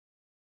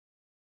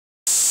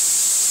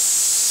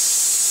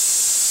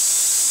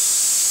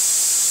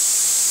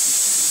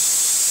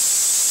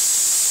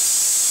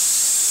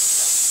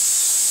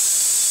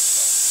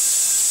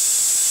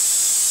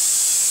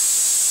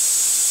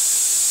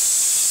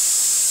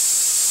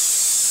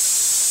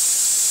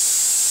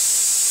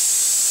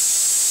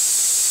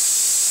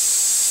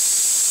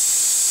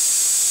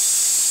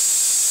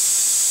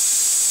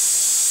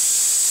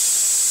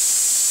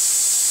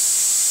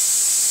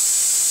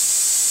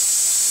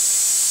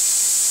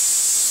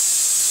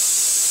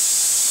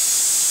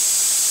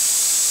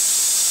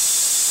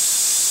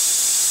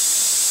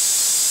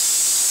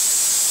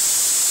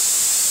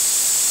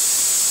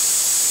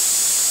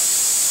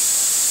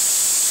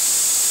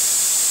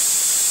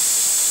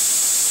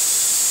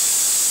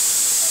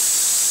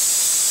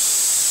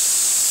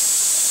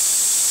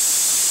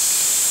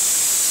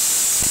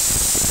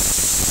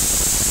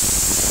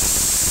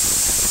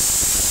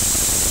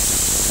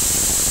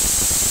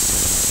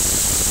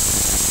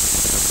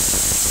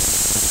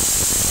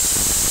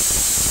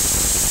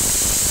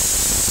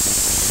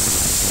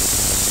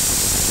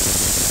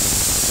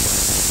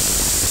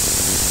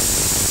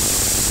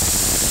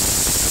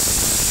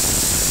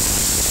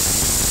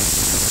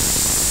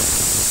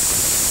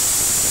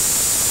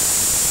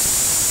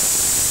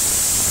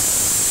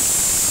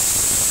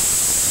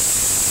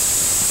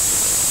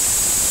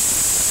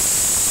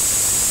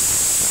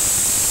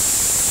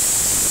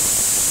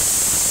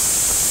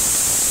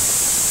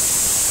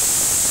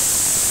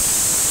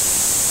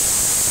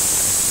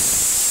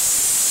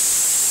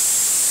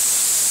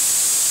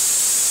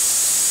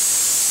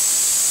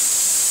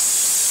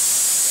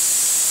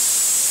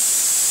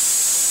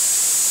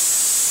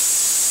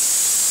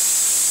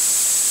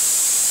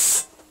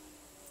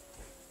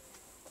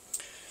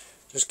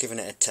Just giving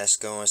it a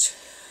test, guys,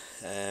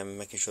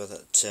 making sure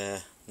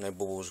that no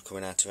bubbles are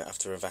coming out of it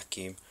after a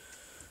vacuum.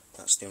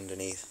 That's the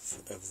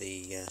underneath of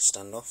the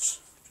standoffs,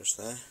 just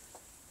there.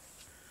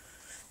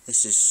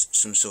 This is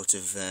some sort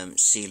of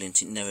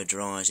sealant. It never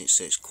dries,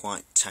 so it's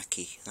quite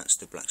tacky. That's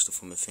the black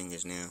stuff on my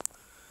fingers now.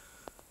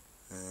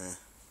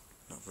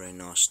 Not very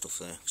nice stuff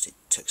there, because it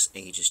takes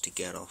ages to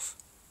get off.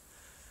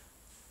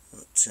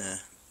 But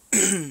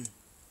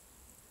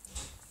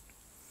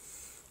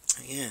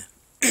yeah,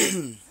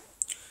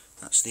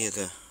 that's the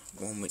other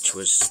one, which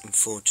was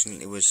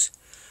unfortunately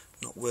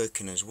not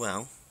working as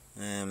well.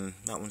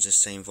 That one's the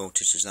same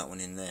voltage as that one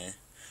in there.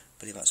 I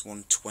believe that's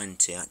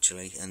 120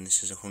 actually, and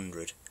this is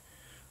 100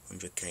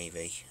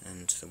 kV,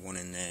 and the one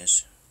in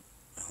there's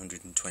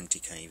 120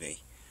 kV.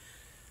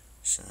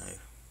 So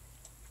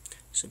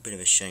it's a bit of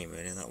a shame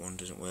really that one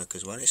doesn't work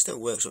as well. It still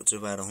works up to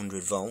about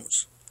 100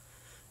 volts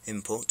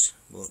input,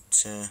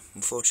 but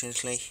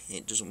unfortunately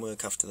it doesn't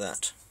work after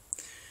that.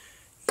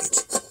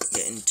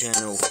 Get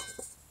internal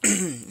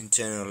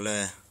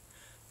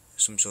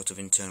some sort of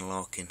internal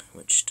arcing,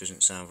 which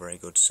doesn't sound very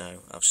good,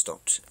 so I've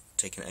stopped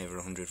taking it over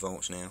 100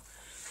 volts now.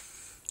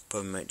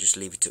 Probably might just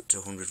leave it up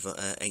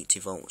to 80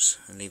 volts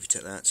and leave it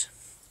at that.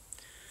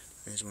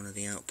 There's one of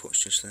the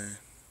outputs just there.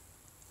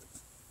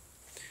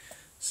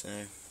 So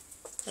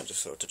I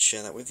just thought I'd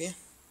share that with you.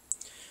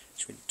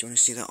 Do you want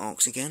to see that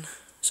arcs again?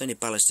 It's only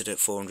ballasted at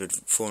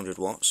 400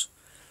 watts.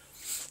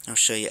 I'll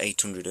show you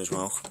 800 as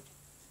well.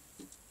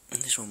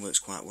 And this one works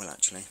quite well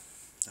actually,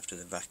 after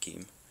the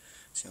vacuum.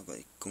 See, I've got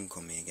the gunk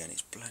on me again.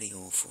 It's bloody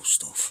awful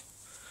stuff.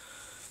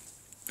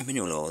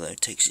 Mineral oil though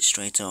takes it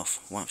straight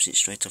off, wipes it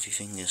straight off your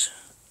fingers.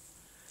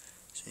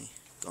 See,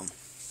 gone.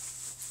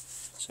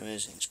 So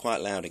it's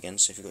quite loud again,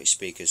 so if you've got your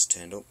speakers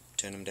turned up,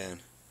 turn them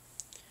down.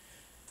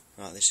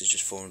 Right, this is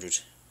just 400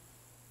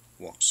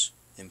 watts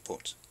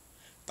input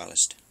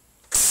ballast.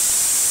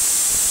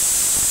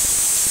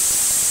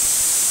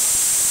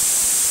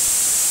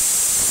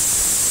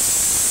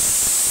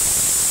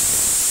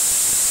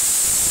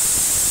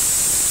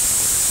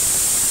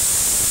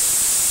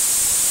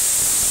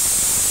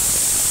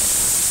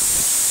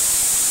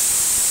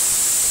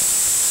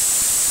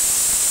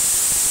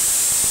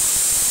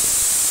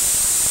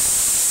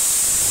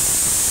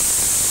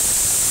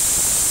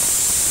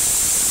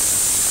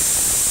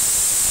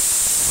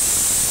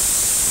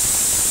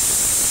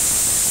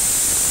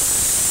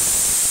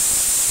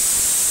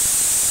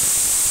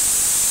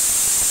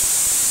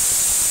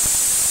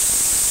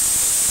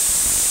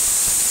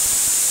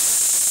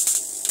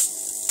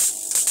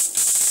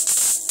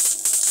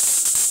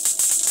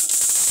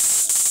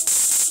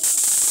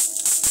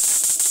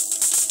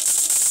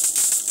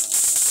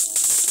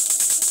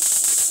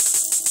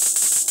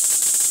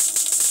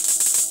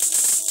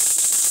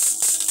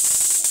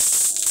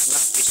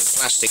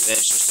 Plastic there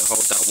is just to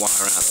hold that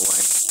wire out of the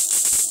way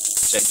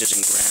so it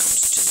doesn't ground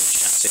to the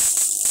chassis,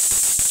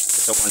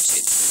 because I want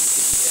it through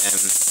the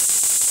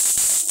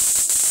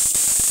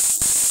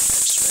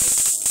X-ray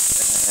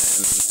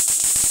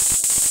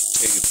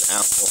tube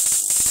output,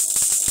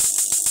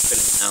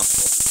 filament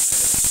output.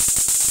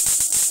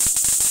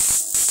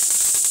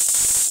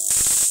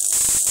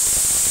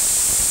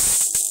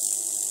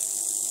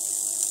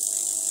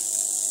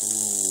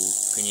 Ooh,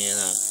 can you hear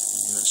that?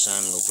 Doesn't that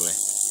sound lovely?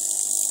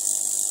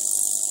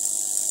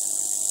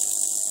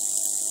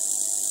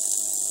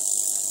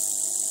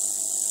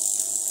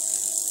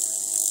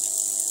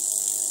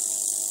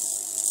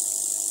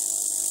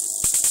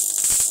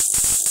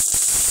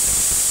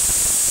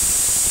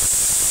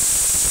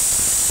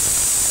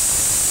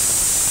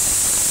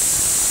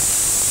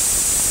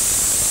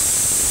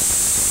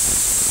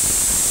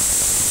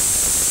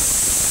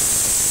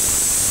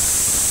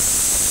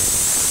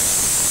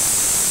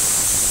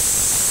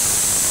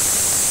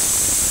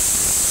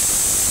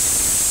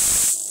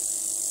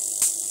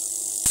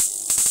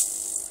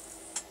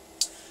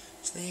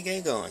 There you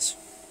go, guys.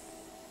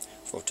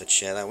 Thought I'd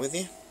share that with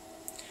you.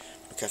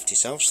 Look after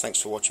yourselves. Thanks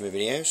for watching my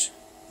videos.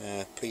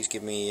 Please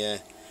give me a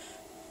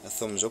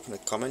thumbs up and a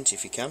comment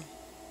if you can.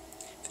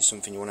 If there's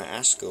something you want to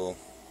ask, or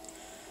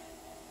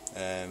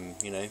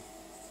you know,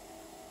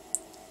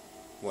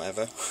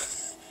 whatever.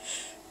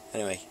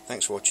 Anyway,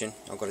 thanks for watching.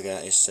 I've got to get out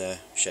of this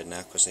shed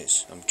now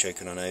because I'm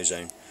choking on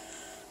ozone.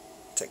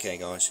 Take care,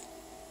 guys.